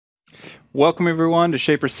Welcome everyone to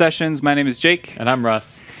Shaper Sessions. My name is Jake. And I'm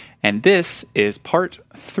Russ. And this is part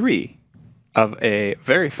 3 of a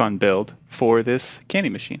very fun build for this candy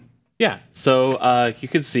machine. Yeah, so you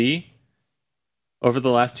can see over the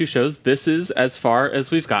last 2 shows, this is as far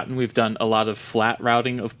as we've gotten. We've done a lot of flat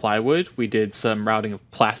routing of plywood. We did some routing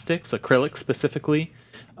of plastics, acrylic specifically,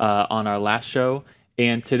 on our last show.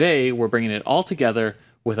 And today we're bringing it all together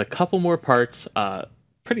with a couple more parts,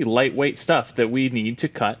 pretty lightweight stuff that we need to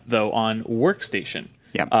cut, though, on Workstation.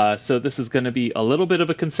 Yeah. So this is going to be a little bit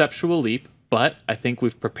of a conceptual leap, but I think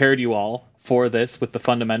we've prepared you all for this with the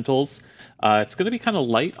fundamentals. It's going to be kind of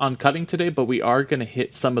light on cutting today, but we are going to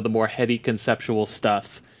hit some of the more heady conceptual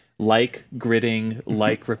stuff, like gridding,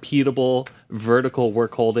 like repeatable vertical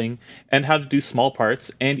work holding, and how to do small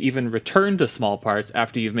parts, and even return to small parts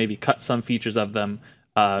after you've maybe cut some features of them.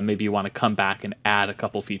 Maybe you want to come back and add a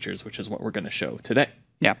couple features, which is what we're going to show today.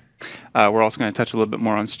 Yeah. We're also going to touch a little bit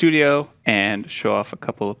more on Studio and show off a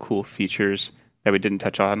couple of cool features that we didn't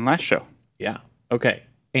touch on last show. Yeah. Okay.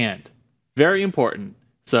 And very important.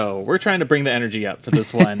 So we're trying to bring the energy up for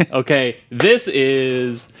this one. Okay. This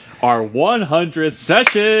is our 100th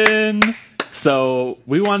session. So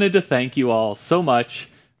we wanted to thank you all so much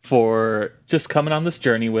for just coming on this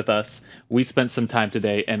journey with us. We spent some time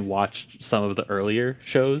today and watched some of the earlier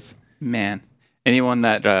shows. Man. Anyone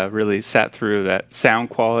that really sat through that sound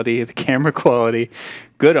quality, the camera quality,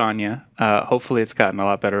 good on you. Hopefully it's gotten a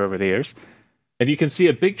lot better over the years. And you can see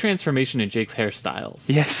a big transformation in Jake's hairstyles.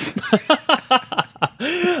 Yes.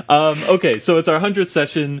 Okay, so it's our 100th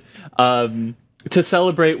session. To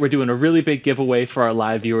celebrate, we're doing a really big giveaway for our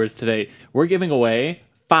live viewers today. We're giving away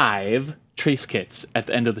 5 trace kits at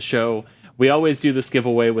the end of the show. We always do this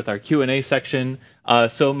giveaway with our Q&A section.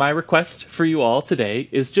 So my request for you all today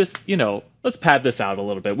is just, let's pad this out a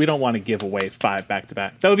little bit. We don't want to give away 5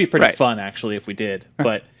 back-to-back. That would be pretty fun, actually, if we did.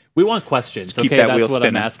 But we want questions, okay? That's what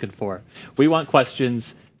I'm asking for. We want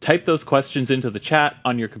questions. Type those questions into the chat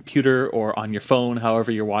on your computer or on your phone,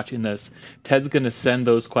 however you're watching this. Ted's going to send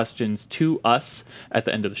those questions to us at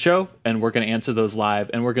the end of the show, and we're going to answer those live,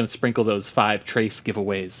 and we're going to sprinkle those 5 trace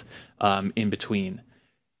giveaways in between.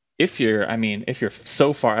 If you're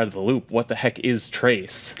so far out of the loop, what the heck is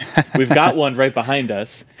trace? We've got one right behind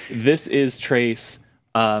us. This is trace.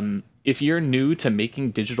 If you're new to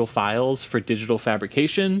making digital files for digital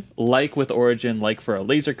fabrication, like with Origin, like for a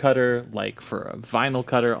laser cutter, like for a vinyl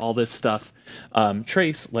cutter, all this stuff,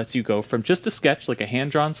 trace lets you go from just a sketch, like a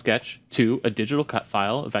hand-drawn sketch, to a digital cut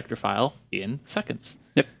file, a vector file, in seconds.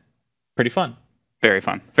 Yep. Pretty fun. Very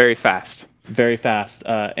fun. Very fast. Very fast.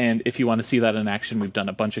 And if you want to see that in action, we've done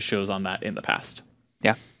a bunch of shows on that in the past.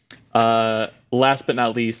 Yeah. Last but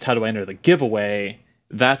not least, how do I enter the giveaway?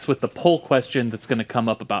 That's with the poll question that's going to come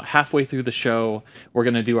up about halfway through the show. We're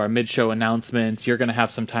going to do our mid-show announcements. You're going to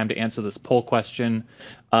have some time to answer this poll question.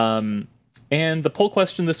 And the poll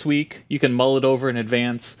question this week, you can mull it over in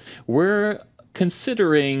advance. We're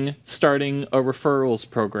considering starting a referrals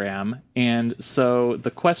program. And so the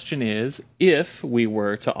question is, if we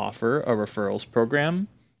were to offer a referrals program,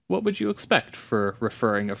 what would you expect for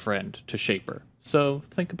referring a friend to Shaper? So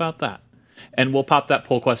think about that. And we'll pop that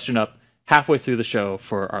poll question up halfway through the show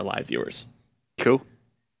for our live viewers. Cool.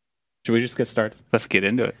 Should we just get started? Let's get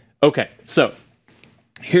into it. Okay, so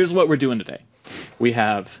here's what we're doing today. We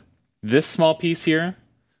have this small piece here.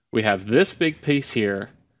 We have this big piece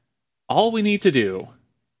here. All we need to do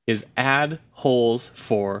is add holes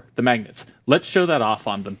for the magnets. Let's show that off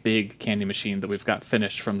on the big candy machine that we've got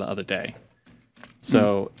finished from the other day.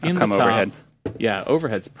 So in the top, overhead. Yeah,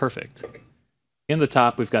 overhead's perfect. In the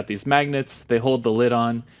top, we've got these magnets. They hold the lid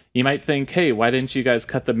on. You might think, hey, why didn't you guys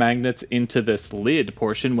cut the magnets into this lid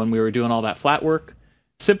portion when we were doing all that flat work?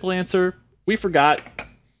 Simple answer, we forgot.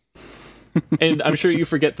 And I'm sure you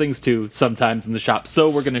forget things too sometimes in the shop. So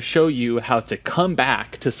we're going to show you how to come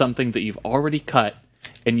back to something that you've already cut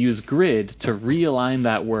and use grid to realign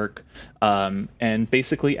that work and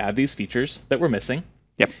basically add these features that we're missing.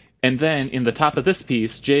 Yep. And then in the top of this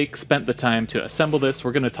piece, Jake spent the time to assemble this.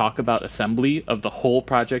 We're going to talk about assembly of the whole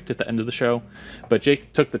project at the end of the show. But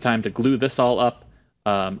Jake took the time to glue this all up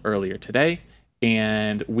earlier today.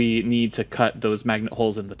 And we need to cut those magnet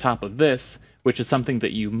holes in the top of this, which is something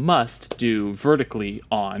that you must do vertically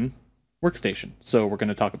on Workstation. So we're going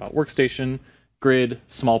to talk about Workstation, grid,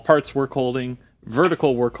 small parts work holding,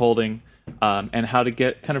 vertical work holding, and how to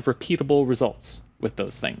get kind of repeatable results with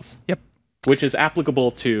those things. Yep. Which is applicable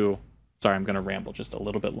to, sorry, I'm going to ramble just a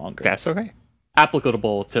little bit longer. That's okay.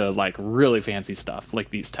 Applicable to like really fancy stuff like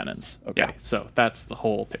these tenons. Okay, Yeah. So that's the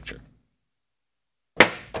whole picture.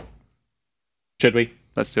 Should we?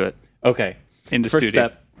 Let's do it. Okay. Into First studio.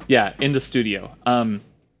 step, yeah, into studio.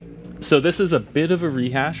 So this is a bit of a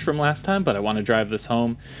rehash from last time, but I want to drive this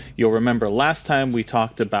home. You'll remember last time we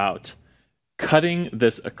talked about cutting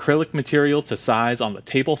this acrylic material to size on the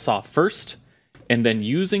table saw first, and then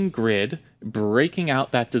using grid, breaking out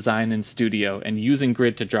that design in Studio, and using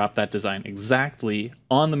grid to drop that design exactly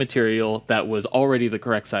on the material that was already the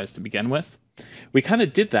correct size to begin with. We kind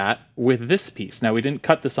of did that with this piece. Now, we didn't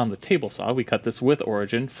cut this on the table saw. We cut this with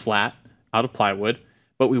Origin, flat, out of plywood.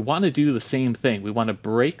 But we want to do the same thing. We want to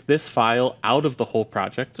break this file out of the whole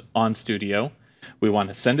project on Studio. We want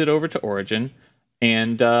to send it over to Origin.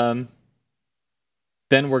 And then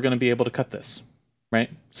we're going to be able to cut this,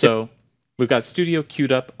 right? So we've got Studio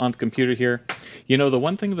queued up on the computer here. You know, the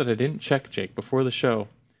one thing that I didn't check, Jake, before the show,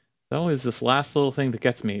 though, is this last little thing that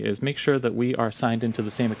gets me, is make sure that we are signed into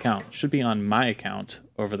the same account. It should be on my account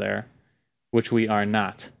over there, which we are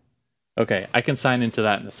not. Okay, I can sign into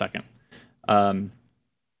that in a second.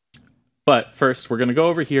 But first, we're going to go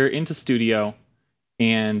over here into Studio,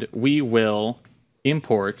 and we will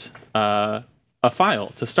import a file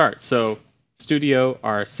to start. So Studio,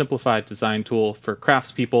 our simplified design tool for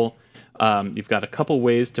craftspeople. You've got a couple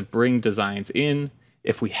ways to bring designs in.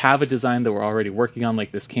 If we have a design that we're already working on,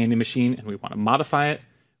 like this candy machine, and we want to modify it,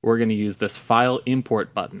 we're going to use this File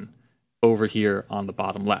Import button over here on the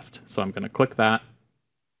bottom left. So I'm going to click that.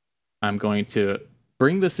 I'm going to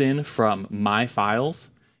bring this in from My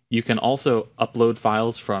Files. You can also upload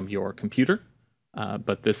files from your computer,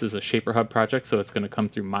 but this is a Shaper Hub project, so it's going to come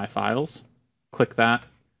through My Files. Click that,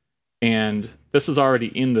 and this is already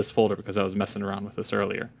in this folder because I was messing around with this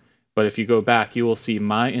earlier. But if you go back, you will see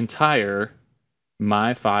my entire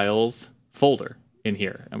My Files folder in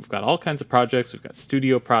here. And we've got all kinds of projects. We've got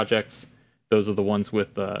Studio projects. Those are the ones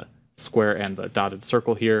with the square and the dotted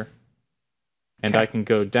circle here. And I can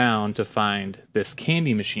go down to find this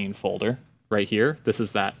candy machine folder right here. This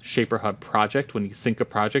is that Shaper Hub project. When you sync a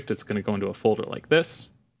project, it's going to go into a folder like this.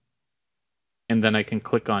 And then I can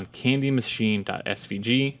click on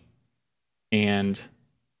candymachine.svg and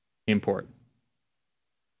import.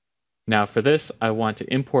 Now for this, I want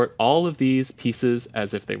to import all of these pieces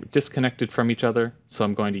as if they were disconnected from each other. So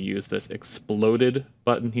I'm going to use this exploded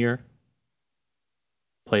button here.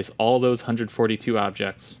 Place all those 142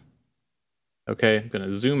 objects. Okay, I'm going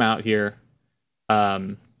to zoom out here.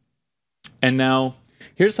 And now,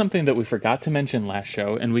 here's something that we forgot to mention last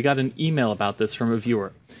show, and we got an email about this from a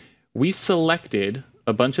viewer. We selected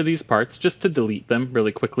a bunch of these parts just to delete them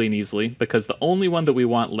really quickly and easily, because the only one that we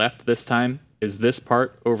want left this time is this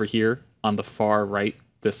part over here on the far right,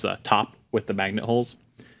 this top with the magnet holes.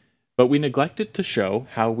 But we neglected to show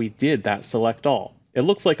how we did that select all. It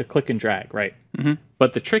looks like a click and drag, right? Mm-hmm.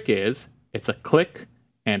 But the trick is, it's a click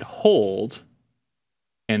and hold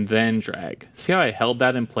and then drag. See how I held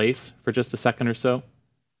that in place for just a second or so?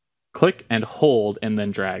 Click and hold and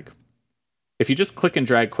then drag. If you just click and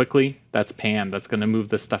drag quickly, that's pan. That's going to move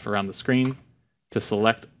this stuff around the screen. To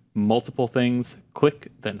select multiple things, click,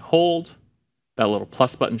 then hold. That little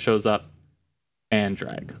plus button shows up, and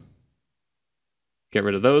drag. Get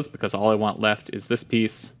rid of those because all I want left is this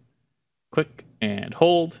piece. Click and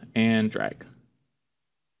hold and drag.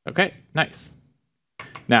 Okay, nice.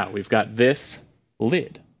 Now we've got this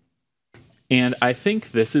lid. And I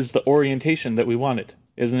think this is the orientation that we wanted,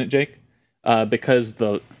 isn't it, Jake? Because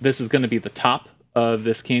this is going to be the top of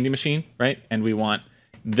this candy machine, right? And we want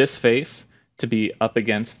this face to be up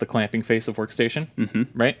against the clamping face of Workstation,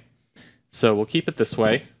 right? So we'll keep it this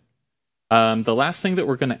way. The last thing that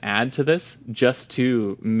we're going to add to this, just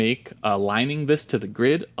to make aligning this to the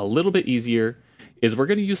grid a little bit easier, is we're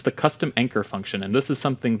going to use the custom anchor function. And this is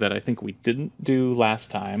something that I think we didn't do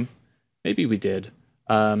last time. Maybe we did.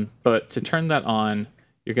 But to turn that on,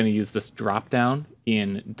 you're going to use this drop down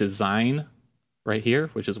in design right here,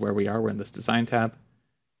 which is where we are. We're in this design tab.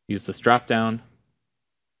 Use this drop down,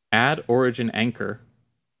 add origin anchor.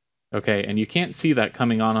 Okay, and you can't see that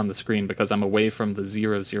coming on the screen because I'm away from the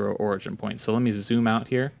 0, 0 origin point. So let me zoom out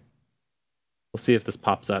here. We'll see if this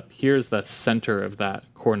pops up. Here's the center of that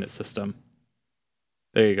coordinate system.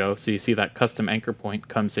 There you go. So you see that custom anchor point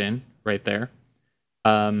comes in right there.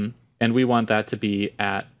 And we want that to be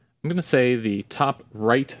at, I'm going to say the top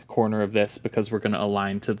right corner of this because we're going to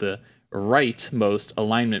align to the rightmost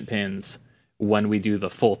alignment pins when we do the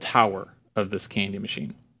full tower of this candy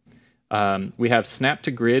machine. We have snap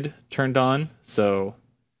to grid turned on, so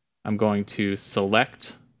I'm going to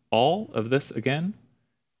select all of this again,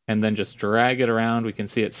 and then just drag it around. We can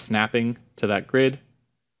see it snapping to that grid,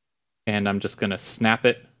 and I'm just going to snap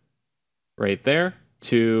it right there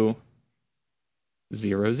to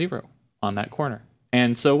 0, 0 on that corner.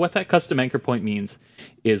 And so what that custom anchor point means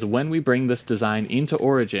is when we bring this design into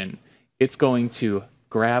Origin, it's going to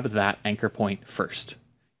grab that anchor point first.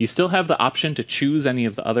 You still have the option to choose any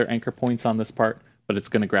of the other anchor points on this part, but it's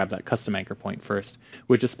going to grab that custom anchor point first,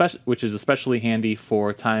 which is especially handy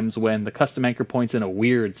for times when the custom anchor point's in a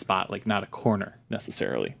weird spot, like not a corner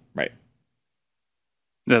necessarily, right?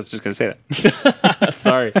 I was just going to say that.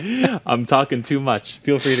 Sorry, I'm talking too much.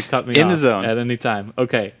 Feel free to cut me in off the zone at any time.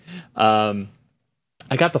 Okay. I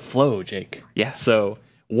got the flow, Jake. Yeah. So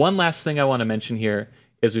one last thing I want to mention here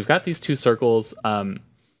is we've got these two circles.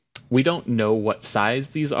 We don't know what size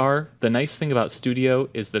these are. The nice thing about Studio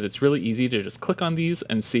is that it's really easy to just click on these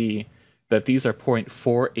and see that these are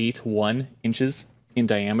 0.481 inches in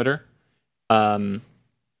diameter.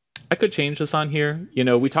 I could change this on here. You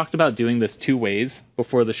know, we talked about doing this two ways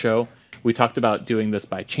before the show. We talked about doing this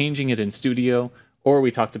by changing it in Studio, or we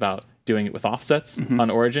talked about doing it with offsets on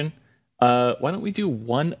Origin. Why don't we do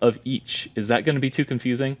one of each? Is that going to be too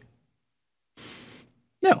confusing?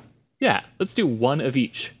 No. Yeah, let's do one of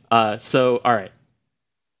each. So, all right.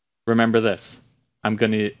 Remember this. I'm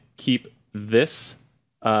going to keep this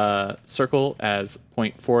circle as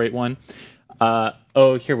 0.481.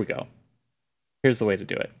 Oh, here we go. Here's the way to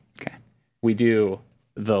do it. Okay. We do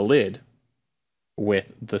the lid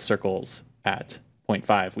with the circles at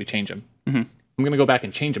 0.5. We change them. I'm going to go back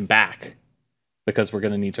and change them back because we're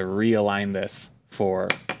going to need to realign this for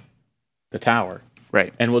the tower.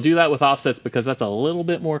 Right. And we'll do that with offsets because that's a little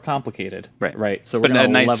bit more complicated. Right. So we're going to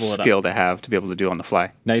nice level it up. skill to have to be able to do on the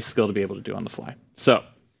fly. Nice skill to be able to do on the fly. So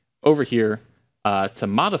over here, to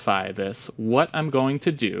modify this, what I'm going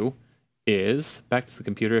to do is, back to the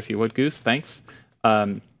computer if you would, Goose, thanks.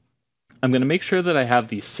 I'm going to make sure that I have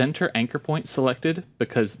the center anchor point selected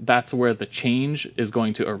because that's where the change is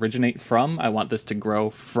going to originate from. I want this to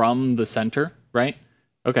grow from the center, right?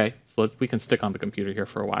 Okay, so we can stick on the computer here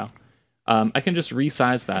for a while. I can just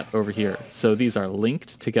resize that over here. So these are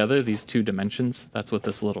linked together, these two dimensions. That's what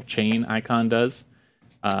this little chain icon does.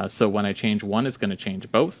 So when I change one, it's going to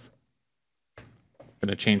change both. I'm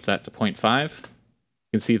going to change that to 0.5.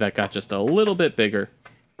 You can see that got just a little bit bigger.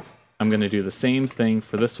 I'm going to do the same thing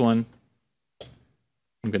for this one.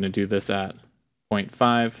 I'm going to do this at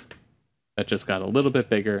 0.5. That just got a little bit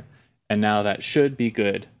bigger. And now that should be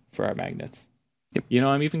good for our magnets. Yep. You know,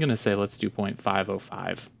 I'm even going to say let's do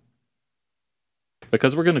 0.505.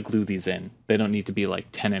 Because we're going to glue these in. They don't need to be like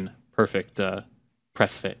tenon perfect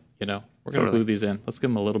press fit, you know? We're going to glue these in. Let's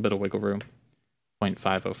give them a little bit of wiggle room.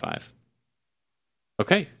 0.505.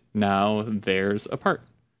 Okay, now there's a part.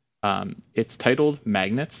 It's titled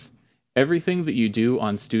Magnets. Everything that you do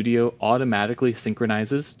on Studio automatically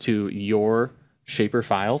synchronizes to your Shaper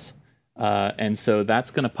files. And so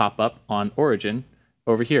that's going to pop up on Origin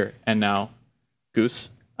over here. And now, Goose,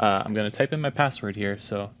 I'm going to type in my password here.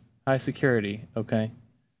 So high security, okay.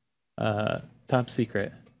 Top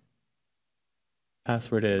secret.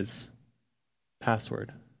 Password is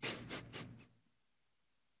password.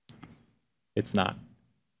 It's not.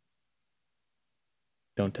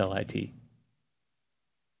 Don't tell IT.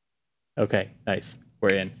 Okay, nice.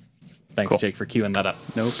 We're in. Thanks, cool. Jake, for queuing that up.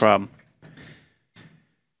 No problem.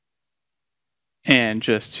 And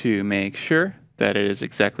just to make sure that it is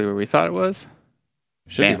exactly where we thought it was,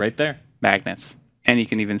 should be right there. Magnets. And you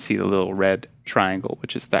can even see the little red triangle,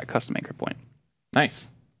 which is that custom anchor point. Nice.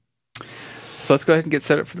 So let's go ahead and get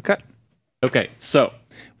set up for the cut. Okay, so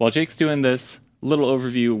while Jake's doing this, little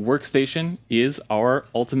overview, Workstation is our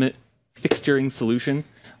ultimate fixturing solution.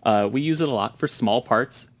 We use it a lot for small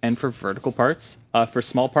parts and for vertical parts. For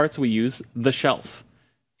small parts, we use the shelf.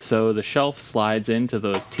 So the shelf slides into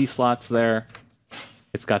those T-slots there.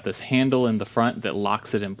 It's got this handle in the front that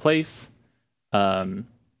locks it in place. And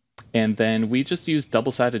then we just use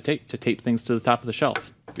double-sided tape to tape things to the top of the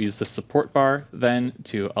shelf. We use the support bar then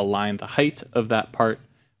to align the height of that part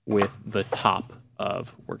with the top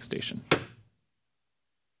of Workstation.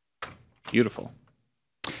 Beautiful.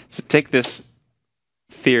 So take this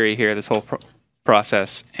theory here, this whole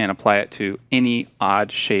process, and apply it to any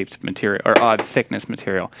odd-shaped material or odd thickness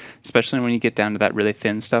material, especially when you get down to that really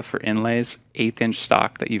thin stuff for inlays, 1/8-inch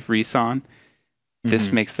stock that you've resawn.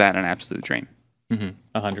 This makes that an absolute dream.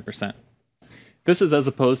 100%. This is as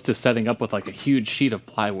opposed to setting up with like a huge sheet of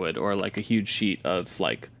plywood or like a huge sheet of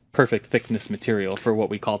like perfect thickness material for what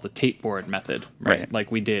we call the tape board method, right?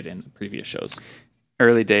 Like we did in previous shows.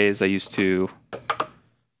 Early days, I used to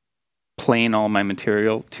plane all my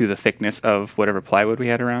material to the thickness of whatever plywood we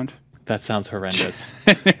had around. That sounds horrendous.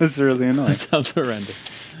 It was really annoying. That sounds horrendous.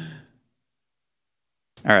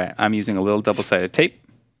 All right, I'm using a little double-sided tape.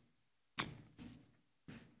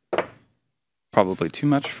 Probably too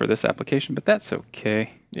much for this application, but that's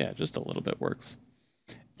okay. Yeah, just a little bit works.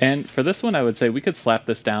 And for this one, I would say we could slap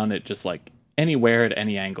this down at just like anywhere at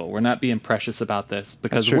any angle. We're not being precious about this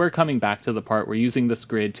because we're coming back to the part. We're using this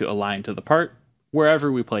grid to align to the part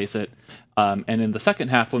wherever we place it. And in the second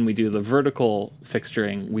half, when we do the vertical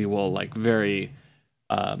fixturing, we will like very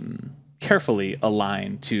carefully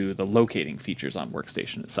align to the locating features on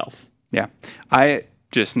Workstation itself. Yeah. I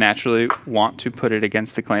just naturally want to put it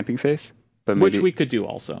against the clamping face, but maybe, which we could do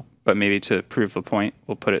also. But maybe to prove the point,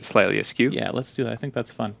 we'll put it slightly askew. Yeah, let's do that. I think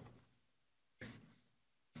that's fun.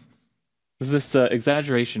 This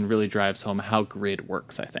exaggeration really drives home how grid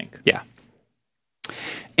works, I think. Yeah.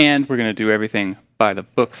 And we're going to do everything by the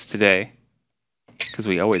books today, because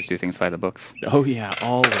we always do things by the books. Oh, yeah,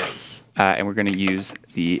 always. And we're going to use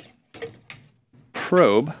the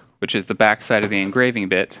probe, which is the backside of the engraving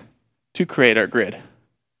bit, to create our grid.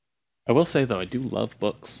 I will say, though, I do love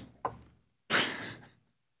books.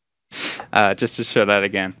 Just to show that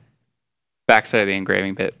again, backside of the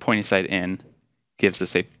engraving bit, pointy side in, gives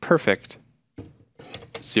us a perfect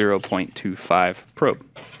 0.25 probe.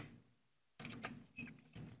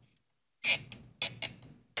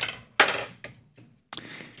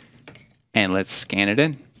 And let's scan it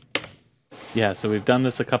in. Yeah, so we've done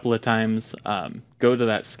this a couple of times. Go to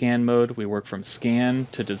that scan mode. We work from scan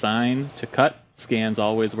to design to cut. Scan's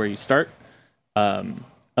always where you start.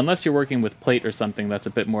 Unless you're working with plate or something, that's a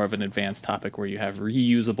bit more of an advanced topic where you have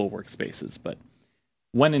reusable workspaces. But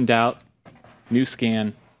when in doubt, new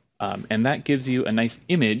scan, and that gives you a nice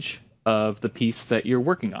image of the piece that you're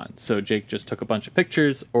working on. So Jake just took a bunch of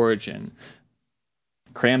pictures, origin,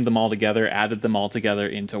 crammed them all together, added them all together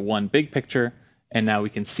into one big picture, and now we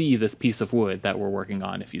can see this piece of wood that we're working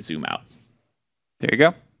on if you zoom out. There you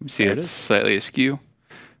go. You see it's slightly askew.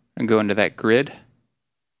 And go into that grid,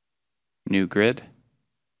 new grid,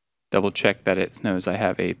 double check that it knows I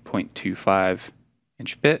have a 0.25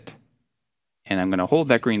 inch bit, and I'm going to hold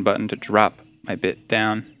that green button to drop my bit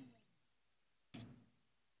down,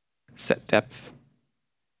 set depth.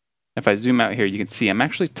 If I zoom out here, you can see I'm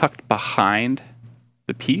actually tucked behind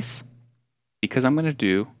the piece because I'm going to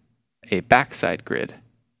do a backside grid.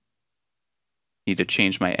 Need to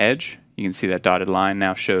change my edge. You can see that dotted line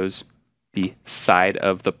now shows the side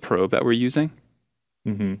of the probe that we're using.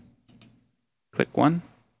 Mm-hmm. Click 1.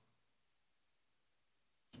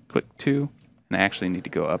 Click 2. And I actually need to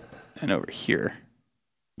go up and over here.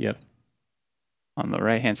 Yep. On the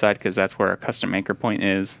right-hand side, because that's where our custom anchor point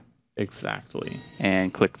is. Exactly.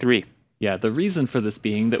 And click 3. Yeah, the reason for this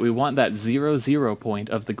being that we want that 0, 0 point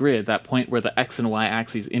of the grid, that point where the X and Y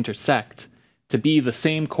axes intersect, to be the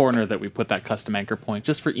same corner that we put that custom anchor point,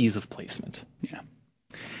 just for ease of placement. Yeah.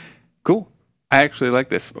 Cool. I actually like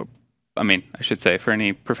this. I mean, I should say, for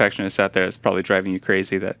any perfectionists out there, it's probably driving you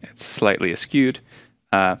crazy that it's slightly askewed,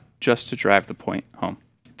 just to drive the point home.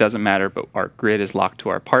 It doesn't matter, but our grid is locked to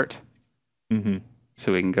our part. Mm-hmm.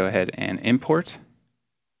 So we can go ahead and import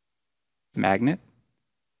magnet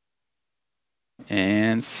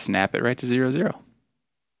and snap it right to 0, 0.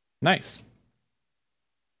 Nice.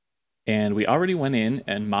 And we already went in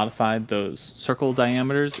and modified those circle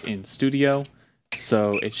diameters in Studio,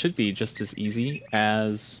 so it should be just as easy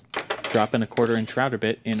as dropping a 1/4 inch router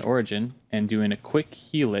bit in Origin and doing a quick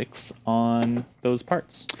helix on those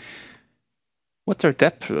parts. What's our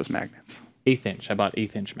depth for those magnets? 1/8 inch. I bought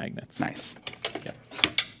 1/8 inch magnets. Nice. Yep.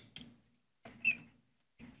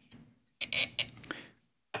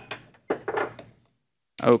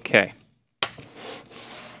 Okay.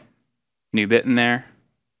 New bit in there.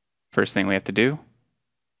 First thing we have to do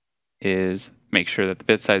is make sure that the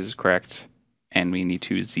bit size is correct, and we need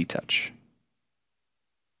to Z-touch.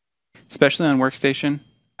 Especially on Workstation,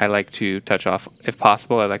 I like to touch off, if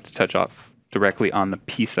possible, I like to touch off directly on the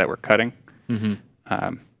piece that we're cutting.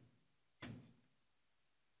 Mm-hmm.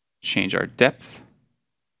 Change our depth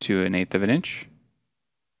to 1/8 of an inch.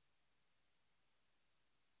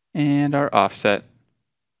 And our offset,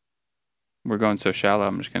 we're going so shallow,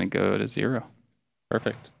 I'm just going to go to 0.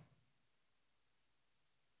 Perfect.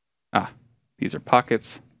 These are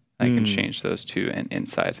pockets. I can change those to an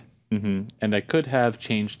inside. Mm-hmm. And I could have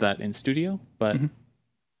changed that in Studio, but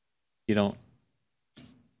you don't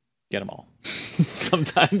get them all.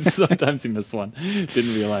 Sometimes you miss one.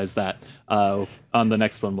 Didn't realize that. On the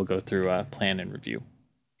next one, we'll go through plan and review.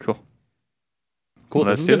 Cool. Cool.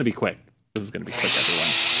 Well, this is going to be quick. This is going to be quick,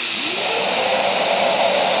 everyone.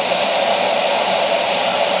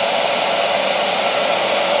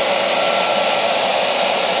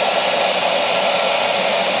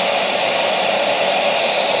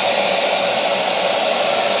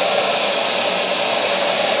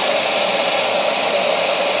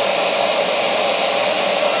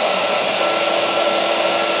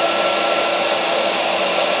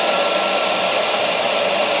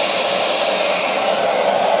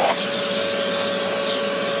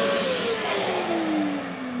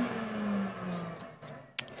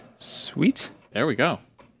 Sweet. There we go.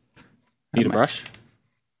 Need a brush?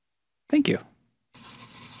 Thank you.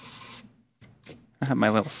 I have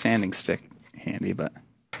my little sanding stick handy, but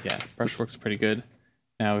yeah, brush works pretty good.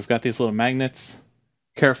 Now we've got these little magnets.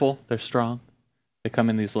 Careful, they're strong. They come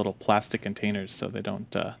in these little plastic containers so they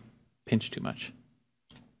don't pinch too much.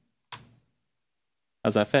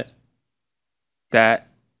 How's that fit? That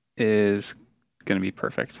is going to be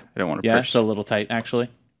perfect. I don't want to Yeah, push. it's a little tight,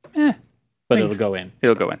 actually. But it'll go in.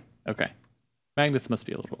 It'll go in. Okay. Magnets must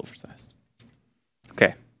be a little oversized.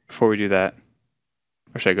 Okay. Before we do that,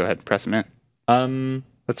 or should I go ahead and press them in?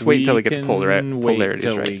 Let's wait until we get the polarities wait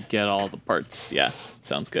till right. we get all the parts. Yeah,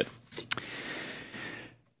 sounds good.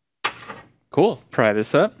 Cool. Pry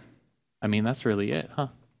this up. I mean, that's really it, huh?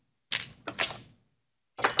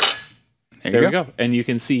 There we go. And you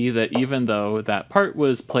can see that even though that part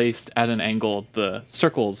was placed at an angle, the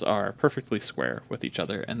circles are perfectly square with each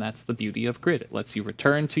other. And that's the beauty of grid. It lets you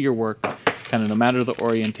return to your work, kind of no matter the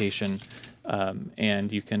orientation,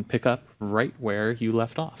 and you can pick up right where you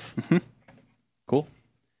left off. Cool.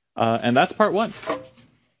 And that's part one.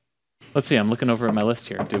 Let's see. I'm looking over at my list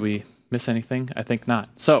here. Did we miss anything? I think not.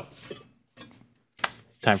 So,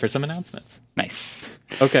 time for some announcements. Nice.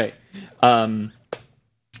 Okay.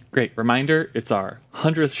 Great. Reminder, it's our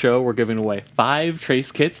 100th show. We're giving away 5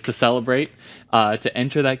 trace kits to celebrate. To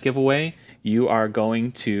enter that giveaway, you are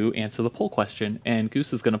going to answer the poll question, and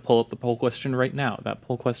Goose is going to pull up the poll question right now. That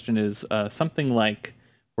poll question is something like,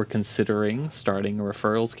 we're considering starting a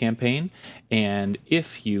referrals campaign, and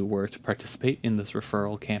if you were to participate in this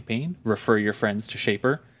referral campaign, refer your friends to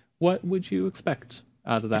Shaper, what would you expect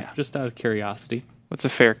out of that? Yeah. Just out of curiosity. What's a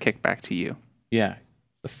fair kickback to you? Yeah,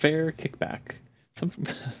 a fair kickback.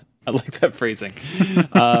 I like that phrasing.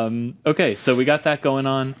 Okay, so we got that going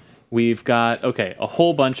on. We've got, a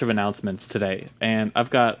whole bunch of announcements today. And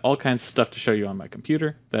I've got all kinds of stuff to show you on my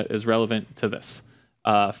computer that is relevant to this.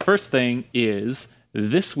 First thing is,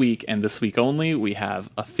 this week and this week only, we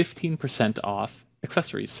have a 15% off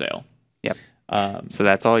accessories sale. Yep. So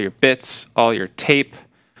that's all your bits, all your tape.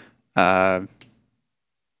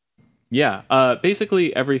 Yeah,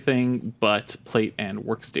 basically everything but plate and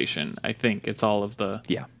workstation. I think it's all of the...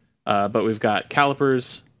 Yeah. But we've got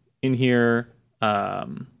calipers in here.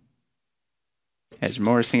 Edge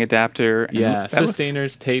mortising adapter. And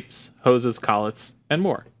sustainers, tapes, hoses, collets, and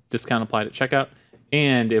more. Discount applied at checkout.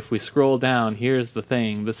 And if we scroll down, here's the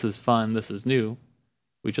thing. This is fun. This is new.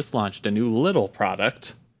 We just launched a new little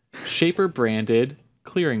product. Shaper branded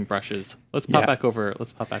clearing brushes. Let's pop back over.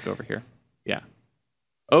 Let's pop back over here. Yeah.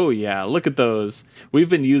 Oh, yeah. Look at those. We've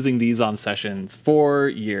been using these on sessions for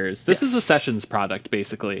years. This is a sessions product,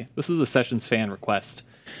 basically. This is a sessions fan request.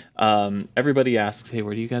 Everybody asks, hey,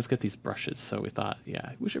 where do you guys get these brushes? So we thought,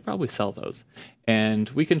 yeah, we should probably sell those. And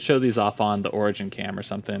we can show these off on the Origin Cam or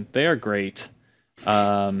something. They are great.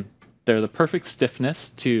 They're the perfect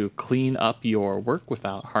stiffness to clean up your work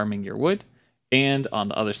without harming your wood. And on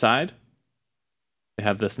the other side, they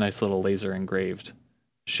have this nice little laser engraved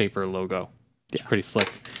Shaper logo. It's pretty slick.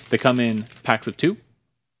 They come in packs of 2.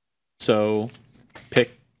 So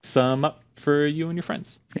pick some up for you and your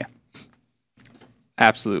friends. Yeah.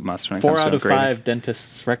 Absolute must when it 4 comes to out of 5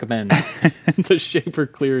 dentists recommend the Shaper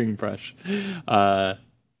clearing brush. Yeah,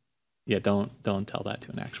 don't tell that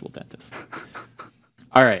to an actual dentist.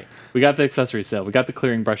 All right. We got the accessory sale. We got the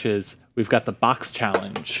clearing brushes. We've got the box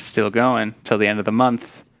challenge. Still going till the end of the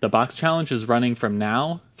month. The box challenge is running from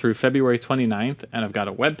now through February 29th, and I've got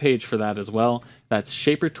a web page for that as well. That's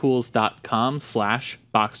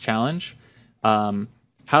shapertools.com/box challenge.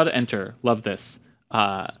 How to enter. Love this.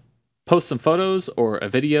 Post some photos or a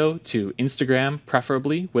video to Instagram,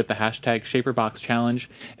 preferably with the hashtag ShaperBoxChallenge.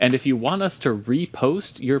 And if you want us to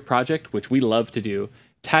repost your project, which we love to do,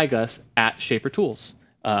 tag us at ShaperTools.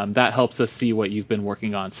 That helps us see what you've been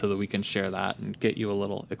working on so that we can share that and get you a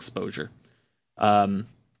little exposure.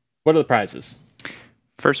 What are the prizes?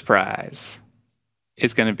 First prize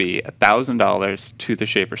is going to be $1,000 to the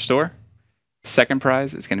Shaper store. Second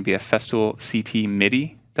prize is going to be a Festool CT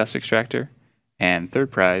MIDI dust extractor. And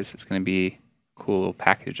third prize is going to be a cool little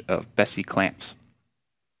package of Bessie clamps.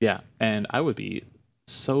 Yeah, and I would be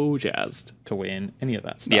so jazzed to win any of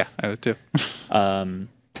that stuff. Yeah, I would too.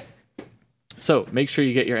 So make sure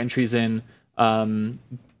you get your entries in.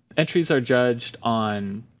 Entries are judged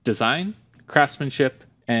on design, craftsmanship,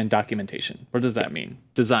 and documentation. What does that mean?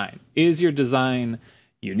 Design. Is your design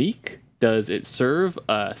unique? Does it serve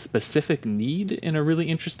a specific need in a really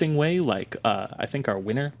interesting way? Like, I think our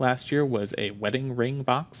winner last year was a wedding ring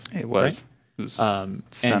box. It was. Right?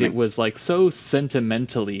 And it was like so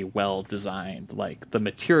sentimentally well designed. Like the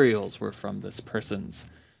materials were from this person's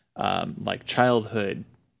like childhood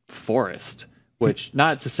forest, which,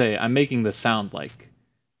 not to say I'm making this sound like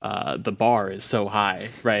the bar is so high,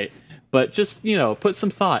 right? But just, put some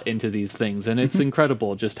thought into these things, and it's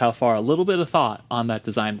incredible just how far a little bit of thought on that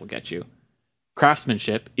design will get you.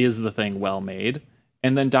 Craftsmanship is the thing well made,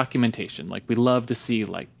 and then documentation. Like, we love to see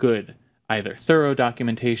like good, either thorough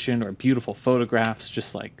documentation or beautiful photographs.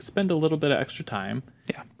 Just like spend a little bit of extra time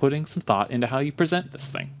putting some thought into how you present this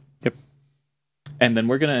thing. Yep. And then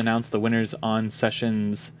we're going to announce the winners on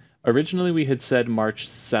sessions. Originally we had said March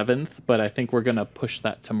 7th, but I think we're going to push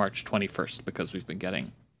that to March 21st because we've been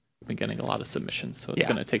getting a lot of submissions, so it's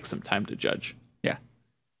going to take some time to judge. Yeah.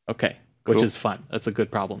 Okay, cool. Which is fun. That's a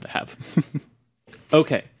good problem to have.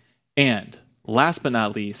 Okay, and last but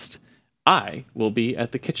not least, I will be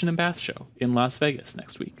at the Kitchen and Bath Show in Las Vegas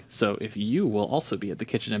next week. So if you will also be at the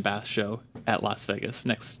Kitchen and Bath Show at Las Vegas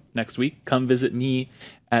next week, come visit me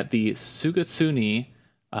at the Sugatsuni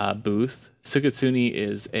booth. Sugatsuni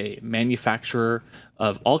is a manufacturer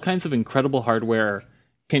of all kinds of incredible hardware,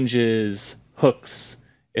 hinges, hooks,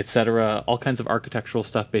 etc., all kinds of architectural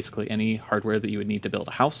stuff, basically any hardware that you would need to build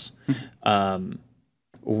a house.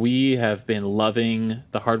 We have been loving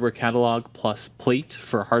the hardware catalog plus plate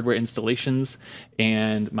for hardware installations,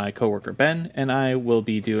 and my coworker Ben and I will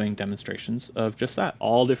be doing demonstrations of just that,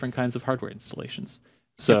 all different kinds of hardware installations.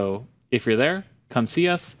 So if you're there, come see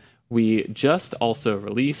us. We just also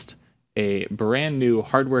released a brand new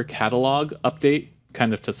hardware catalog update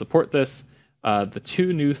kind of to support this. The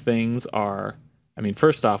two new things are,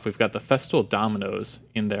 first off, we've got the Festool dominoes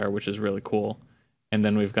in there, which is really cool. And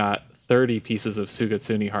then we've got 30 pieces of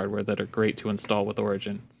Sugatsuni hardware that are great to install with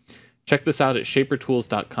Origin. Check this out at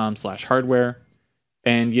shapertools.com/hardware.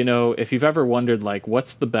 And, if you've ever wondered, like,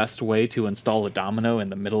 what's the best way to install a domino in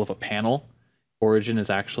the middle of a panel, Origin is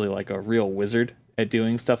actually like a real wizard at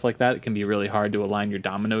doing stuff like that. It can be really hard to align your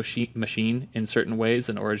domino machine in certain ways,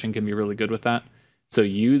 and Origin can be really good with that. So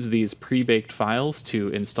use these pre-baked files to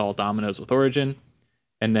install dominoes with Origin.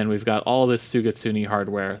 And then we've got all this Sugatsuni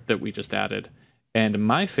hardware that we just added. And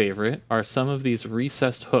my favorite are some of these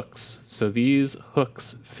recessed hooks. So these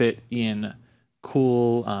hooks fit in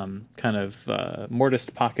cool kind of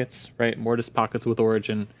mortised pockets, right? Mortised pockets with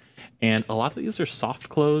Origin. And a lot of these are soft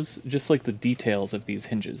close, just like the details of these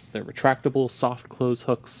hinges. They're retractable, soft close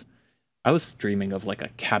hooks. I was dreaming of like a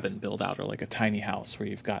cabin build out or like a tiny house where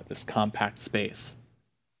you've got this compact space.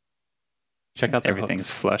 Check out their Everything's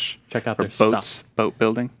hooks. flush. Check out Or their boats, stuff. boat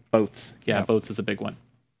building. Boats. Yeah, boats is a big one.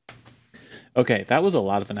 Okay, that was a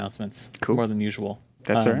lot of announcements. Cool. More than usual.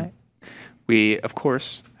 That's all right. We, of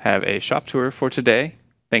course, have a shop tour for today,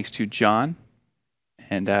 thanks to John.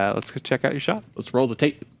 And let's go check out your shop. Let's roll the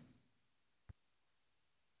tape.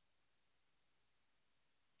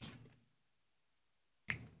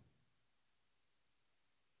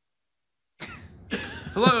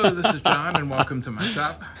 Hello, this is John, and welcome to my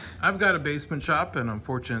shop. I've got a basement shop, and I'm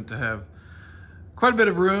fortunate to have quite a bit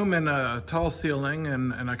of room and a tall ceiling,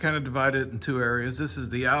 and I kind of divide it in two areas. This is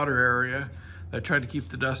the outer area that I tried to keep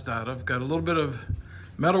the dust out of. Got a little bit of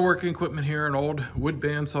metalworking equipment here, an old wood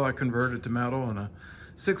bandsaw I converted to metal, and a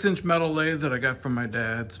 6-inch metal lathe that I got from my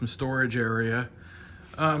dad, some storage area.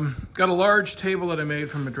 Got a large table that I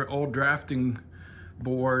made from an old drafting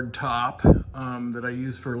board top that I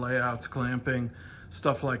use for layouts, clamping,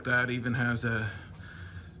 stuff like that. Even has a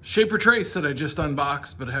Shaper trace that I just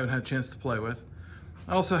unboxed but I haven't had a chance to play with.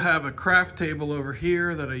 I also have a craft table over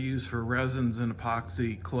here that I use for resins and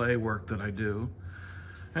epoxy clay work that I do.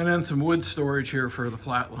 And then some wood storage here for the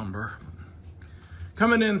flat lumber.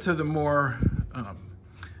 Coming into the more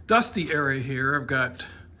dusty area here, I've got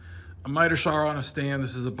a miter saw on a stand.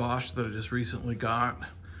 This is a Bosch that I just recently got.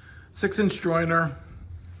 6-inch joiner.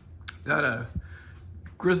 Got a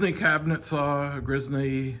Grizzly cabinet saw, a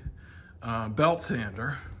Grizzly belt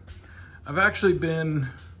sander. I've actually been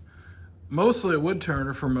mostly a wood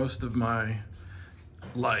turner for most of my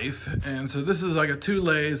life, and so this is like a 2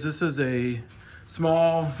 lathes. This is a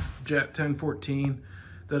small Jet 1014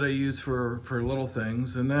 that I use for little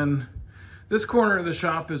things, and then this corner of the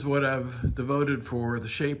shop is what I've devoted for the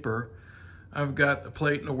Shaper. I've got a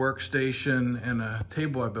plate and a workstation and a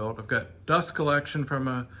table I built. I've got dust collection from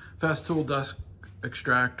a Festool dust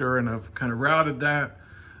extractor, and I've kind of routed that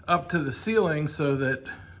up to the ceiling so that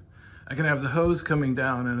I can have the hose coming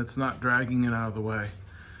down and it's not dragging it out of the way.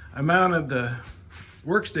 I mounted the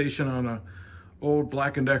workstation on a old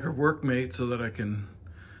Black & Decker Workmate so that I can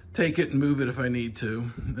take it and move it if I need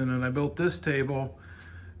to. And then I built this table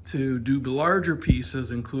to do the larger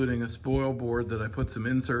pieces, including a spoil board that I put some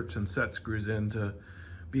inserts and set screws in to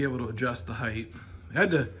be able to adjust the height. I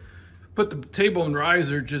had to put the table in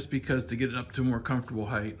riser just because to get it up to a more comfortable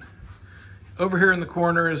height. Over here in the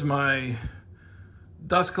corner is my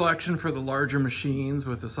dust collection for the larger machines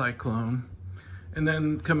with the cyclone. And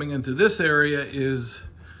then coming into this area is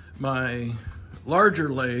my larger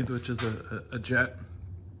lathe, which is a jet.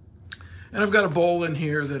 And I've got a bowl in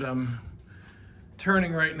here that I'm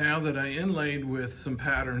turning right now that I inlaid with some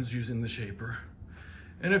patterns using the Shaper.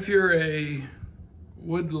 And if you're a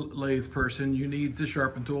wood lathe person, you need to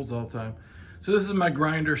sharpen tools all the time. So this is my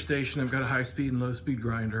grinder station. I've got a high speed and low speed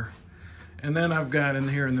grinder. And then I've got in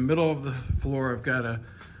here in the middle of the floor, I've got a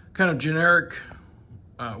kind of generic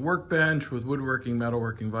workbench with woodworking,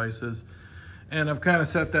 metalworking vices. And I've kind of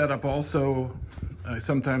set that up also. I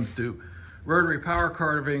sometimes do rotary power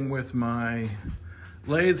carving with my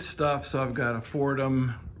lathe stuff. So I've got a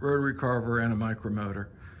Fordham rotary carver and a micromotor.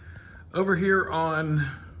 Over here on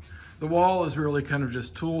the wall is really kind of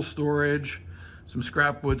just tool storage, some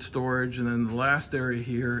scrap wood storage, and then the last area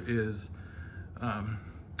here is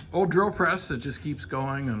old drill press that just keeps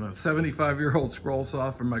going on a 75-year-old scroll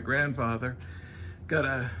saw from my grandfather. Got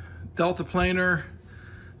a Delta planer,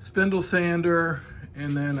 spindle sander,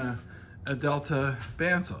 and then a Delta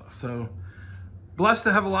bandsaw. So blessed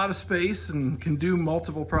to have a lot of space and can do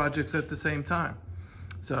multiple projects at the same time.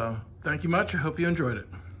 So thank you much. I hope you enjoyed it.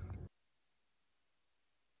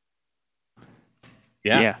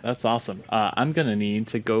 Yeah, that's awesome. I'm going to need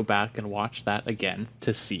to go back and watch that again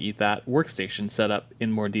to see that workstation setup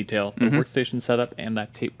in more detail. The workstation setup and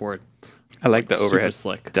that tape board. I like the overhead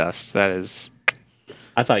slick dust. That is...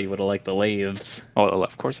 I thought you would have liked the lathes. Oh,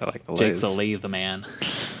 of course I like the lathes. Jake's a lathe man.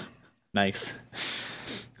 Nice.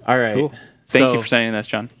 All right. Cool. Thank you for sending this,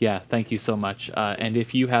 John. Yeah, thank you so much. And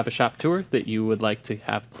if you have a shop tour that you would like to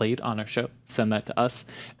have played on our show, send that to us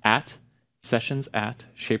at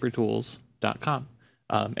sessions@shapertools.com.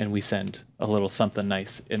 And we send a little something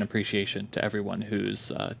nice in appreciation to everyone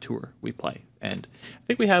whose tour we play. And I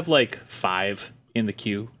think we have like 5 in the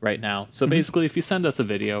queue right now. So basically, if you send us a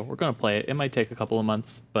video, we're going to play it. It might take a couple of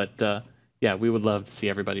months, but yeah, we would love to see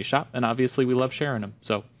everybody shop. And obviously, we love sharing them.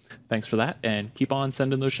 So thanks for that. And keep on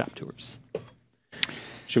sending those shop tours.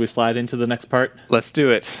 Should we slide into the next part? Let's do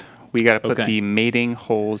it. We got to put the mating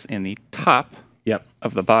holes in the top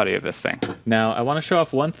of the body of this thing. Now, I want to show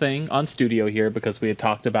off one thing on Studio here because we had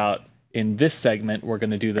talked about in this segment, we're going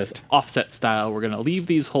to do this offset style. We're going to leave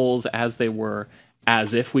these holes as they were,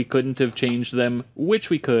 as if we couldn't have changed them, which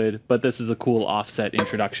we could, but this is a cool offset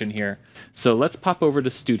introduction here. So let's pop over to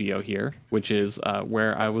Studio here, which is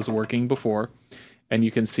where I was working before. And you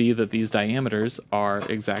can see that these diameters are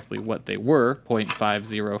exactly what they were,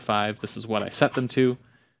 0.505. This is what I set them to.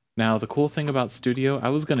 Now, the cool thing about Studio, I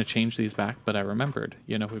was going to change these back, but I remembered,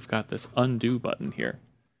 we've got this undo button here.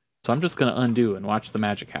 So I'm just going to undo and watch the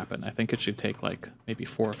magic happen. I think it should take like maybe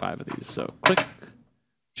 4 or 5 of these. So click,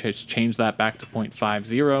 change that back to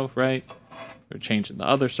 0.50, right? We're changing the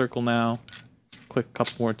other circle now. Click a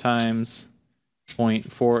couple more times,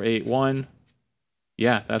 0.481.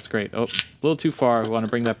 Yeah, that's great. Oh, a little too far. We want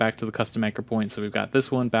to bring that back to the custom anchor point. So we've got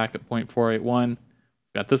this one back at 0.481.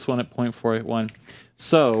 Got this one at 0.481.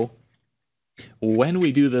 So when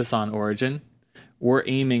we do this on Origin, we're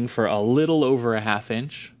aiming for a little over a 1/2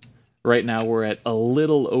 inch. Right now we're at a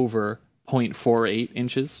little over 0.48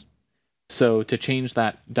 inches. So to change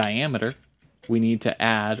that diameter, we need to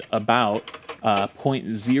add about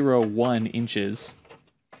 0.01 inches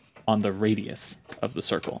on the radius of the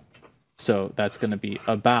circle. So that's going to be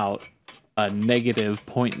about a negative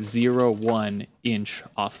 0.01 inch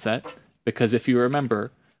offset. Because if you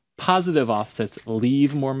remember, positive offsets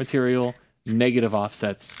leave more material, negative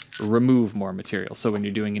offsets remove more material. So when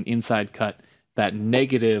you're doing an inside cut, that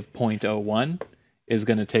negative 0.01 is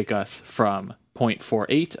going to take us from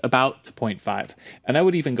 0.48 about to 0.5. And I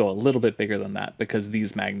would even go a little bit bigger than that because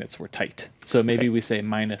these magnets were tight. So maybe we say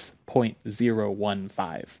minus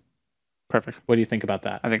 0.015. Perfect. What do you think about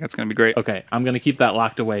that? I think that's going to be great. Okay, I'm going to keep that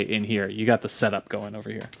locked away in here. You got the setup going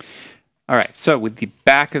over here. All right, so with the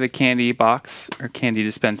back of the candy box or candy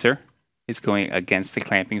dispenser is going against the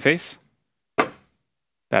clamping face.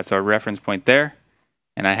 That's our reference point there.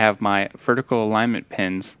 And I have my vertical alignment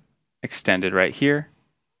pins extended right here.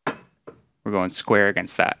 We're going square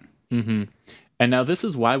against that. And now this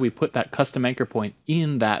is why we put that custom anchor point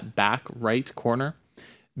in that back right corner.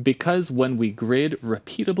 Because when we grid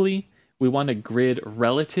repeatably, we want to grid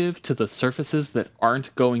relative to the surfaces that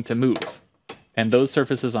aren't going to move. And those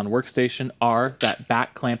surfaces on Workstation are that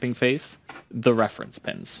back clamping face, the reference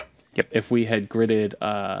pins. Yep. If we had gridded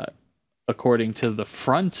according to the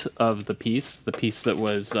front of the piece that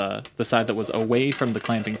was the side that was away from the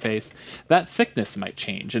clamping face, that thickness might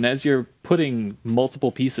change. And as you're putting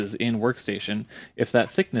multiple pieces in Workstation, if that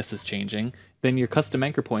thickness is changing, then your custom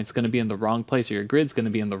anchor point is going to be in the wrong place, or your grid's going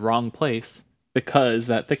to be in the wrong place because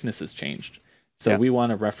that thickness has changed. So we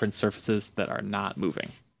want to reference surfaces that are not moving.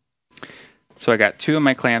 So I got 2 of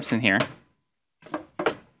my clamps in here.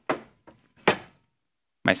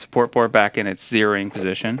 My support board back in its zeroing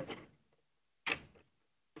position.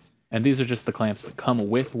 And these are just the clamps that come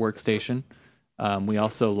with Workstation. We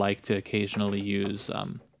also like to occasionally use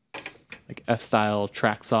like F-style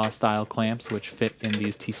track saw style clamps, which fit in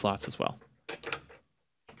these T-slots as well.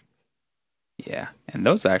 Yeah, and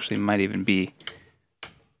those actually might even be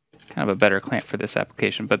kind of a better clamp for this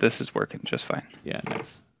application, but this is working just fine. Yeah,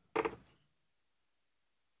 nice.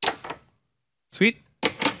 Sweet.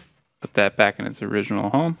 Put that back in its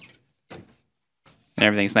original home. And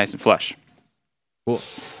everything's nice and flush. Cool.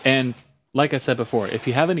 And like I said before, if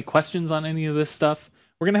you have any questions on any of this stuff,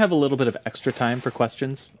 we're going to have a little bit of extra time for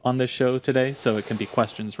questions on this show today. So it can be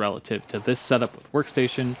questions relative to this setup with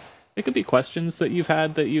Workstation. It could be questions that you've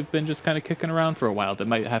had that you've been just kind of kicking around for a while that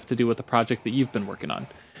might have to do with the project that you've been working on.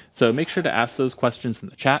 So make sure to ask those questions in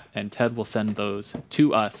the chat, and Ted will send those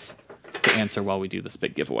to us to answer while we do this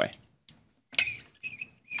big giveaway.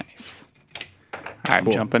 Nice. I'm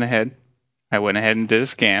jumping ahead. I went ahead and did a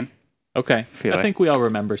scan. Okay. I think we all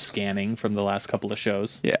remember scanning from the last couple of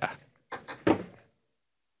shows. Yeah.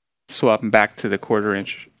 Swapping back to the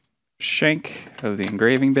 1/4-inch shank of the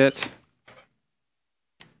engraving bit.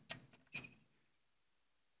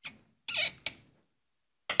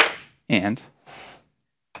 And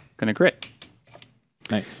gonna grit.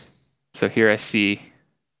 Nice. So here I see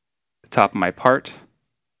the top of my part,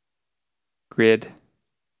 grid,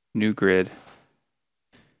 new grid,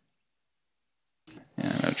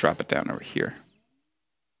 and I'm gonna drop it down over here.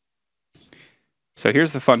 So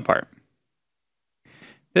here's the fun part.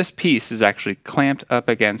 This piece is actually clamped up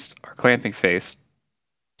against our clamping face,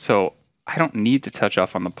 so I don't need to touch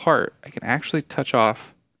off on the part. I can actually touch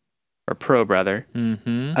off, or probe rather,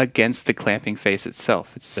 against the clamping face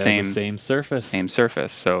itself. It's the same surface. Same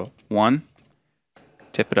surface. So 1,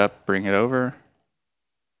 tip it up, bring it over.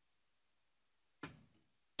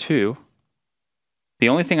 2, the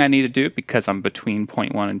only thing I need to do, because I'm between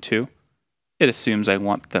point 1 and 2, it assumes I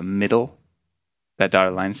want the middle, that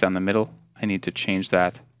dotted line is down the middle. I need to change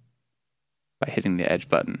that by hitting the edge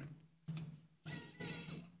button.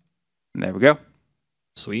 And there we go.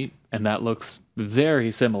 Sweet. And that looks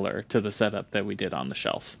very similar to the setup that we did on the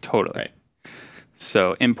shelf. Totally. Right.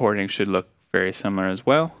 So importing should look very similar as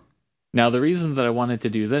well. Now, the reason that I wanted to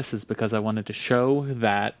do this is because I wanted to show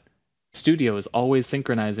that Studio is always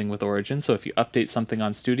synchronizing with Origin. So if you update something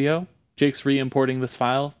on Studio, Jake's re-importing this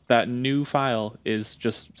file. That new file is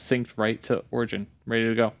just synced right to Origin, ready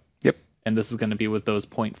to go. Yep. And this is going to be with those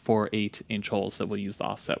 0.48 inch holes that we'll use the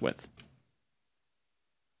offset with.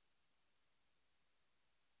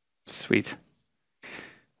 Sweet.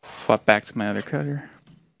 Swap back to my other cutter.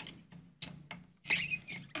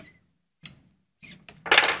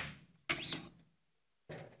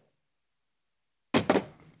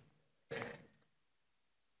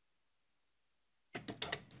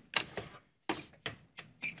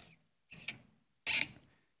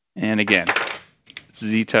 And again,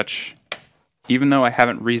 Z-touch. Even though I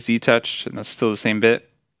haven't re-Z-touched and that's still the same bit,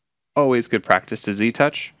 always good practice to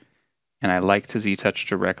Z-touch. And I like to Z-touch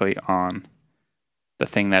directly on the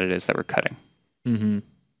thing that it is that we're cutting. Mm-hmm.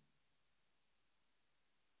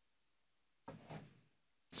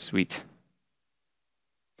 Sweet.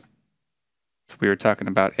 So we were talking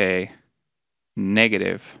about a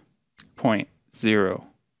negative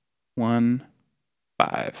 0.015.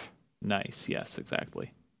 Nice. Yes,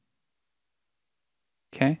 exactly.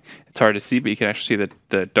 Okay. It's hard to see, but you can actually see that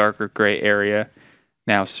the darker gray area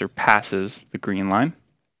now surpasses the green line.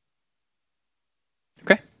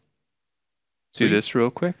 Okay. Sweet. Do this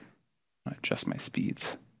real quick. I'll adjust my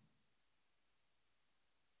speeds.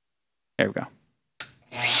 There we go.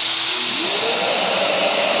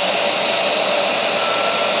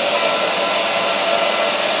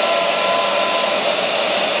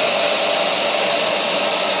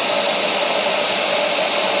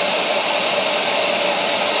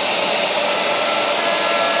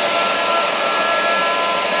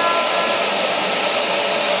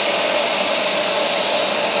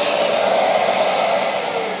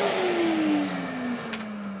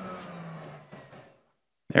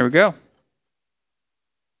 There we go.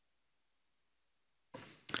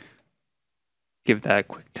 Give that a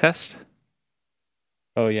quick test.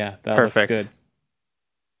 Oh, yeah. That Perfect. looks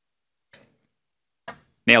good.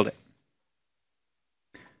 Nailed it.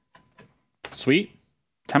 Sweet.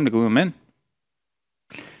 Time to glue them in.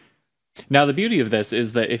 Now, the beauty of this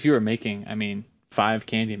is that if you were making, I mean, 5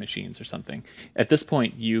 candy machines or something. At this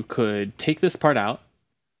point, you could take this part out.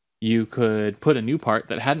 You could put a new part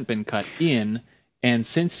that hadn't been cut in. And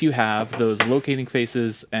since you have those locating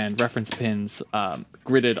faces and reference pins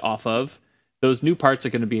gridded off of, those new parts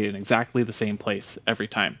are going to be in exactly the same place every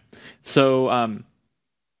time. So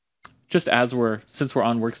just since we're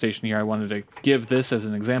on Workstation here, I wanted to give this as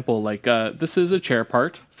an example. Like this is a chair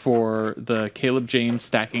part for the Caleb James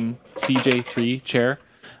stacking CJ3 chair.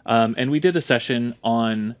 And we did a session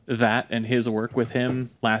on that and his work with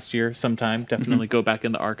him last year sometime. Definitely go back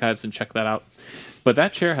in the archives and check that out. But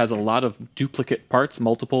that chair has a lot of duplicate parts,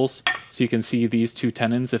 multiples. So you can see these 2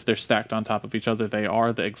 tenons, if they're stacked on top of each other, they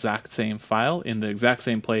are the exact same file in the exact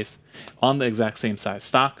same place on the exact same size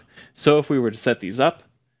stock. So if we were to set these up,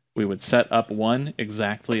 we would set up one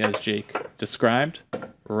exactly as Jake described,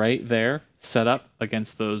 right there, set up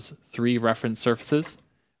against those 3 reference surfaces.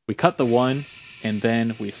 We cut the one, and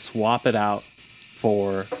then we swap it out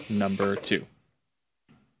for number 2.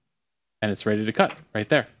 And it's ready to cut right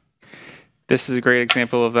there. This is a great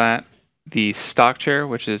example of that. The stock chair,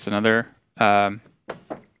 which is another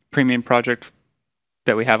premium project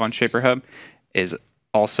that we have on Shaper Hub, is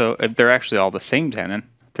also, they're actually all the same tenon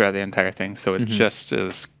throughout the entire thing. So it just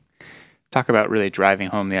is, talk about really driving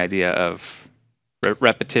home the idea of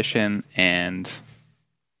repetition and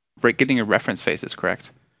getting your reference faces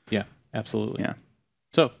correct. Yeah, absolutely. Yeah.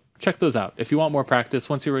 So check those out. If you want more practice,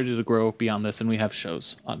 once you're ready to grow beyond this, and we have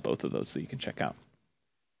shows on both of those that you can check out.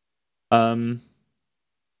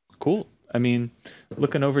 Cool. I mean,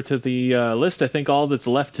 looking over to the list, I think all that's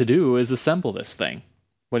left to do is assemble this thing.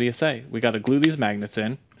 What do you say? We got to glue these magnets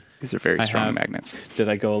in. These are very strong magnets. Did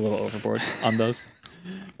I go a little overboard on those?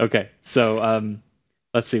 Okay, so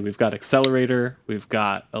let's see. We've got accelerator. We've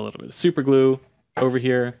got a little bit of super glue over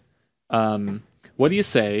here. What do you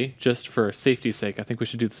say, just for safety's sake, I think we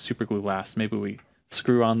should do the super glue last. Maybe we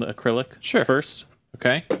screw on the acrylic first.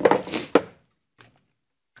 Okay.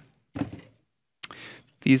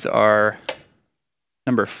 These are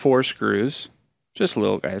number 4 screws. Just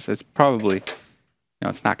little guys. It's probably,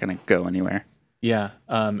 it's not going to go anywhere. Yeah,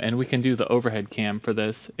 and we can do the overhead cam for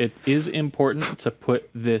this. It is important to put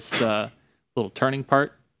this little turning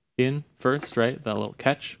part in first, right? That little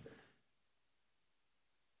catch.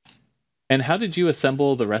 And how did you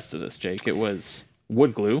assemble the rest of this, Jake? It was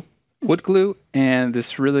wood glue. Wood glue and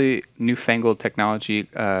this really newfangled technology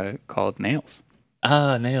called nails.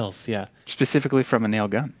 Ah, nails, yeah. Specifically from a nail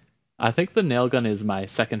gun. I think the nail gun is my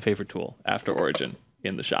second favorite tool after Origin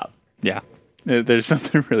in the shop. Yeah. There's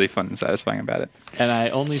something really fun and satisfying about it. And I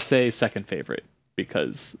only say second favorite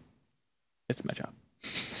because it's my job.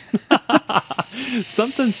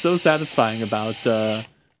 Something so satisfying about a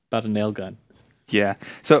nail gun. Yeah.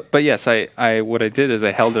 So, but yes, I what I did is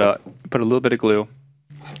I held it up, put a little bit of glue,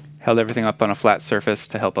 held everything up on a flat surface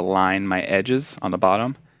to help align my edges on the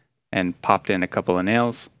bottom, and popped in a couple of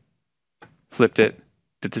nails, flipped it,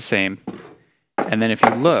 did the same. And then if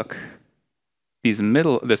you look, this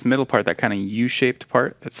middle part, that kind of U-shaped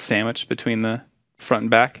part that's sandwiched between the front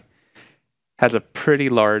and back, has a pretty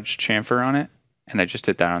large chamfer on it, and I just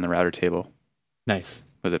did that on the router table. Nice.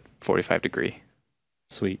 With a 45-degree.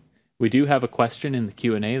 Sweet. We do have a question in the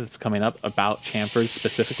Q&A that's coming up about chamfers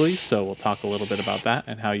specifically, so we'll talk a little bit about that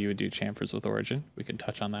and how you would do chamfers with Origin. We can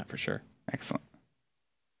touch on that for sure. Excellent.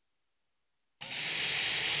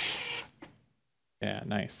 Yeah,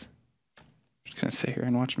 nice. Just gonna sit here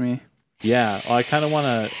and watch me. Yeah, well,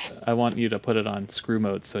 I want you to put it on screw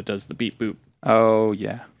mode so it does the beep boop. Oh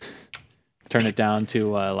yeah. Turn it down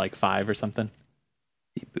to like 5 or something.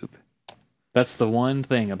 Beep boop. That's the one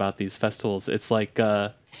thing about these Festool's. It's like,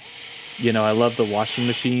 I love the washing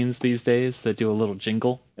machines these days that do a little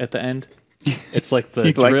jingle at the end. It's like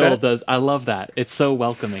the drill does. I love that. It's so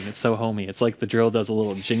welcoming. It's so homey. It's like the drill does a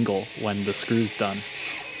little jingle when the screw's done.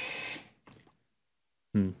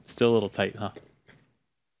 Still a little tight, huh?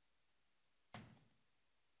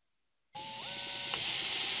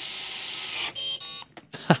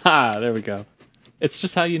 Haha, there we go. It's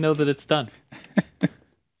just how you know that it's done.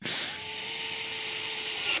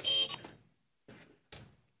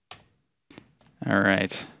 All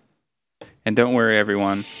right. And don't worry,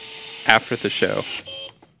 everyone. After the show,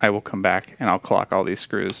 I will come back and I'll clock all these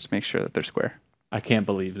screws to make sure that they're square. I can't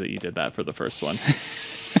believe that you did that for the first one.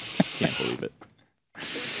 Can't believe it.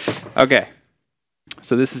 Okay.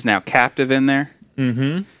 So this is now captive in there.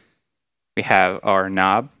 Mm-hmm. We have our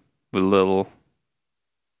knob with a little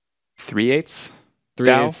 3/8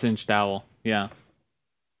 inch dowel. Yeah.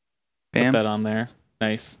 Bam. Put that on there.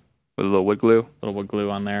 Nice. With a little wood glue. Little wood glue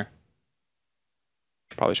on there.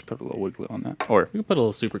 Probably should put a little wood glue on that. Or you can put a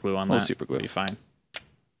little super glue on that. Super glue. It'll be fine.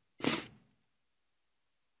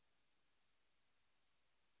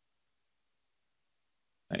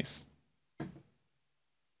 Nice.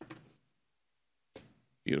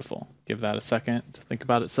 Beautiful. Give that a second to think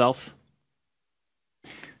about itself.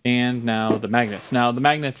 And now the magnets. Now the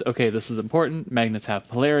magnets, okay, this is important. Magnets have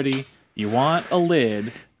polarity. You want a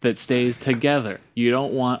lid that stays together. You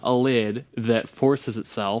don't want a lid that forces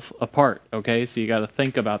itself apart, okay? So you got to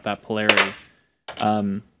think about that polarity.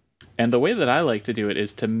 And the way that I like to do it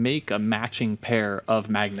is to make a matching pair of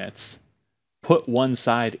magnets, put one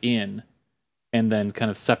side in, and then kind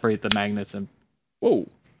of separate the magnets and... Whoa.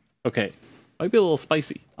 Okay. Might be a little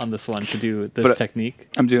spicy on this one to do this technique.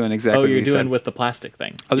 I'm doing exactly what you said. Oh, you're doing with the plastic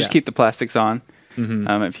thing. I'll just keep the plastics on.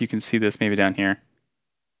 If you can see this maybe down here.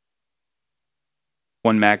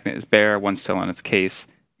 One magnet is bare, one's still on its case,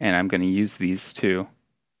 and I'm going to use these two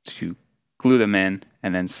to glue them in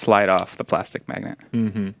and then slide off the plastic magnet.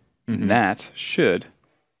 And that should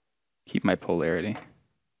keep my polarity.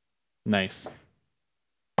 Nice.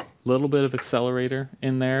 Little bit of accelerator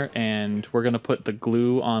in there, and we're going to put the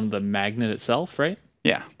glue on the magnet itself, right?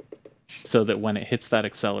 Yeah. So that when it hits that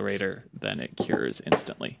accelerator, then it cures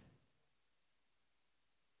instantly.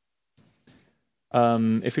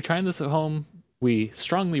 If you're trying this at home, we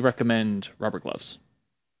strongly recommend rubber gloves.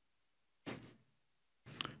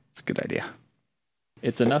 It's a good idea.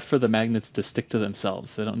 It's enough for the magnets to stick to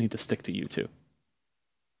themselves. They don't need to stick to you two.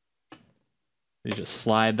 You just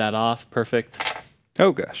slide that off. Perfect.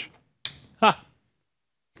 Oh, gosh. Ha!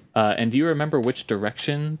 And do you remember which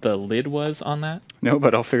direction the lid was on that? No,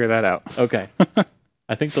 but I'll figure that out. Okay.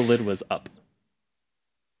 I think the lid was up.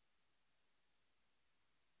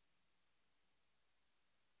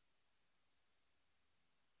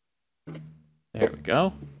 There we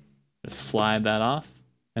go. Just slide that off.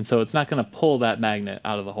 And so it's not going to pull that magnet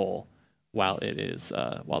out of the hole while it is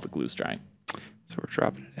while the glue's drying. So we're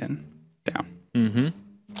dropping it in, down. Mm-hmm.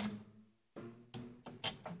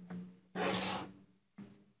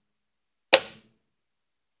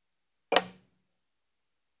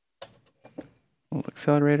 Little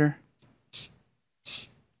accelerator.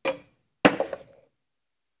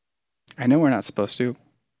 I know we're not supposed to,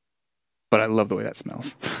 but I love the way that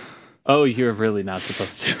smells. Oh, you're really not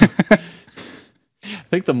supposed to. I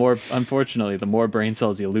think unfortunately, the more brain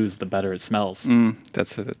cells you lose, the better it smells.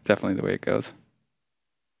 That's definitely the way it goes.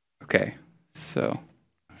 Okay, so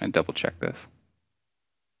I'm going to double check this.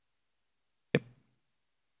 Yep.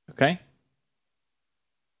 Okay.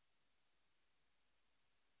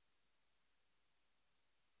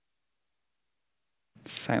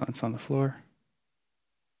 Silence on the floor.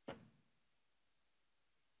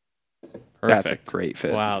 Perfect. That's a great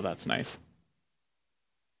fit. Wow, that's nice.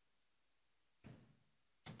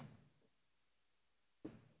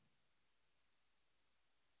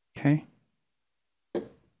 Okay.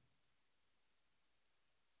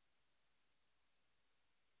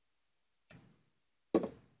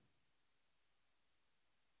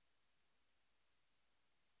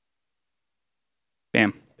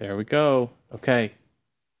 Bam. There we go. Okay.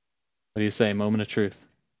 What do you say? Moment of truth.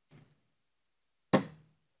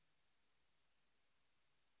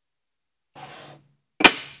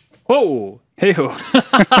 Whoa! Hey-ho.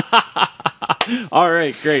 All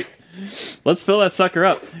right, great. Let's fill that sucker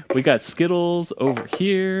up. We got Skittles over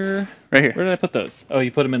here. Right here. Where did I put those? Oh,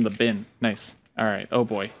 you put them in the bin. Nice. All right. Oh,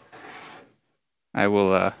 boy. I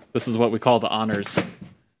will... This is what we call the honors.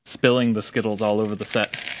 Spilling the Skittles all over the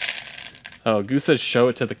set. Oh, Goose says show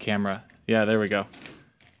it to the camera. Yeah, there we go.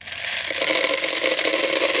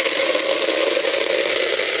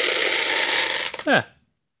 Yeah.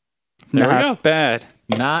 There we go. Not bad.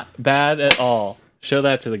 Not bad at all. Show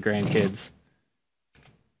that to the grandkids.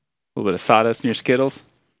 A little bit of sawdust in your Skittles.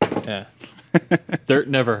 Yeah. Dirt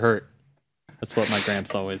never hurt. That's what my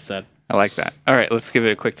gramps always said. I like that. All right, let's give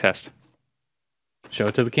it a quick test. Show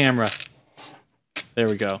it to the camera. There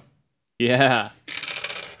we go. Yeah.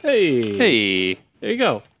 Hey. Hey. There you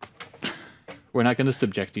go. We're not going to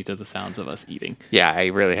subject you to the sounds of us eating. Yeah, I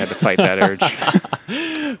really had to fight that urge.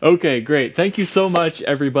 Okay, great. Thank you so much,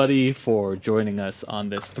 everybody, for joining us on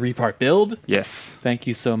this 3-part build. Yes. Thank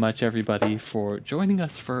you so much, everybody, for joining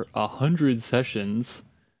us for 100 sessions.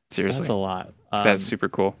 Seriously. That's a lot. That's super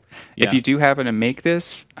cool. yeah. If you do happen to make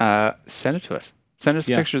this, send it to us. Send us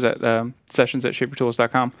pictures at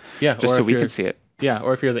sessions@shapertools.com. Yeah, just so we can see it. Yeah,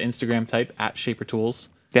 or if you're the Instagram type, @ShaperTools.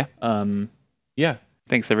 Yeah. Yeah.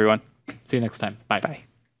 Thanks, everyone. See you next time. Bye. Bye.